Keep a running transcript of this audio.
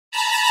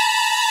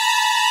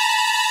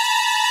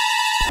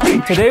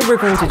Today we're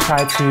going to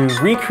try to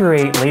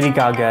recreate Lady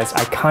Gaga's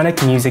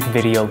iconic music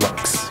video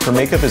looks. Her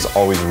makeup is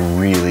always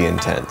really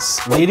intense.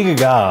 Lady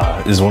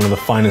Gaga is one of the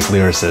finest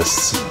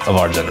lyricists of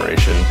our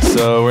generation.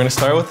 So we're gonna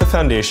start with the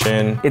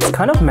foundation. It's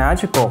kind of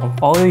magical.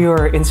 All of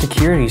your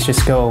insecurities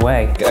just go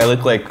away. I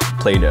look like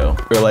Play-Doh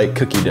or like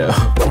cookie dough.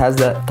 It has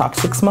that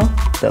toxic smell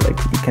that like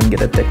you can get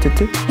addicted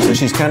to. So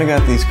she's kind of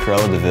got these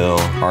Cruella de Vil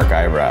arc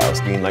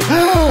eyebrows, being like,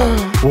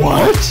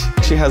 what?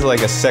 She has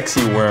like a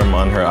sexy worm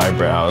on her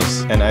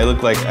eyebrows, and I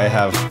look like I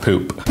have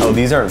poop. Oh,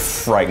 these aren't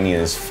frightening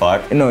as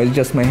fuck. No, it's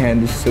just my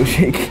hand is so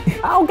shaky.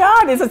 Oh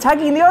God, it's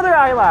attacking the other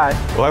eyelash.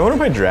 Well, I wonder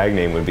what my drag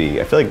name would be.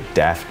 I feel like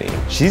Daphne.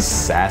 She's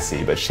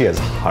sassy, but she has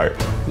heart.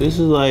 This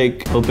is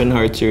like open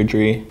heart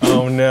surgery.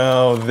 Oh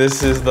no,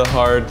 this is the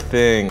hard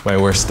thing. My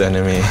worst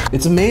enemy.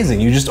 It's amazing.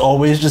 You just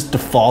always just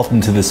default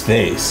into this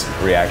face.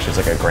 Reactions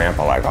like a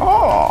grandpa, like,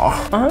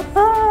 oh.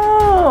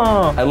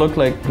 I look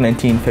like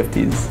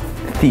 1950s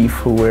thief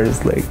who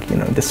wears like, you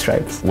know, the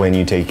stripes. When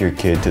you take your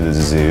kid to the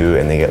zoo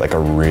and they get like a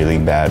really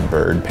bad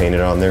bird painted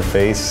on their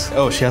face.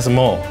 Oh, she has a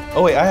mole.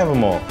 Oh wait, I have a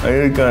mole. I'm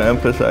really gonna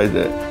emphasize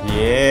it.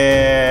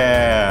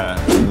 Yeah,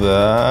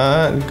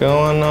 that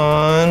going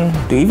on.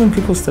 Do even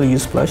people still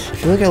use blush? I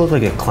feel like I look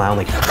like a clown,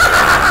 like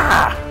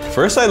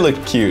First I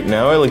looked cute,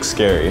 now I look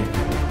scary.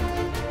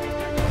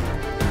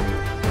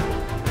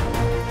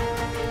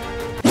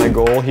 My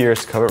goal here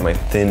is to cover up my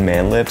thin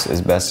man lips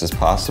as best as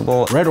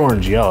possible. red,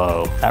 orange,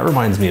 yellow. That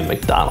reminds me of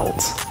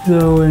McDonald's.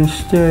 Slow and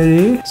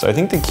steady. So I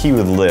think the key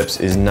with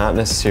lips is not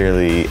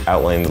necessarily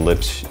outlining the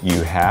lips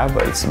you have,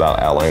 but it's about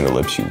outlining the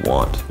lips you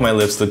want. My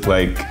lips look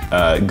like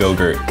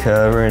Go-Gurt.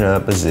 Covering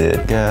up a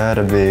zit, got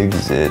a big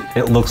zit.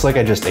 It looks like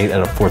I just ate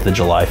at a 4th of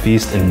July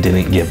feast and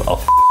didn't give a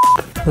f.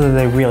 So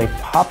they really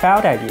pop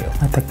out at you,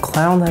 like the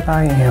clown that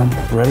I am.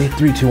 Ready?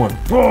 3, 2, 1.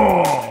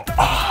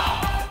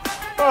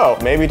 Oh,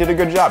 maybe did a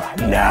good job.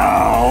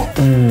 No.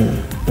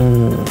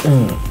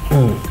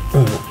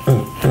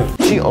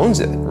 She owns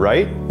it,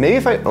 right? Maybe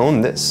if I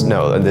own this.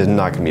 No, they're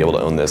not gonna be able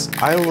to own this.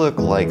 I look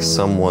like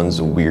someone's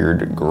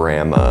weird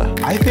grandma.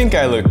 I think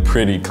I look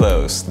pretty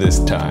close this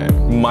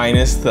time.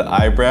 Minus the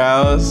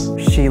eyebrows.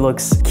 She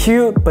looks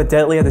cute but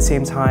deadly at the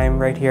same time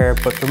right here.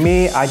 But for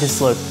me, I just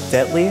look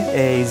deadly,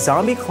 a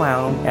zombie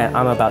clown, and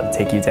I'm about to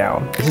take you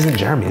down. This isn't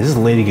Jeremy, this is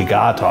Lady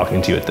Gaga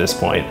talking to you at this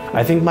point.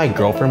 I think my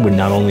girlfriend would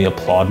not only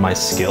applaud my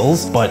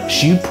skills, but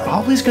she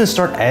probably is gonna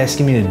start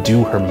asking me to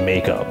do her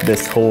makeup.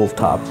 This whole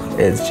top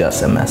is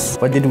just a mess.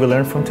 What did we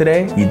learn from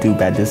today? You do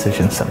bad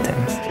decisions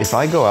sometimes. If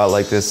I go out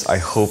like this, I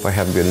hope I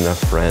have good enough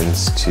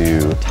friends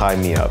to tie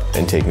me up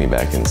and take me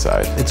back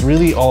inside. It's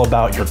really all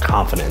about your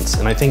confidence,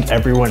 and I think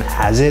everyone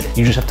has it.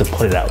 You just have to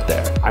put it out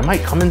there. I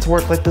might come into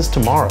work like this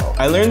tomorrow.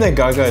 I learned that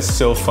Gaga is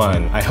so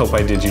fun. I hope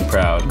I did you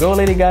proud. Go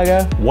Lady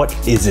Gaga. What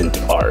isn't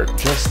art?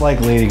 Just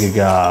like Lady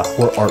Gaga,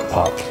 we're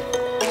Artpop.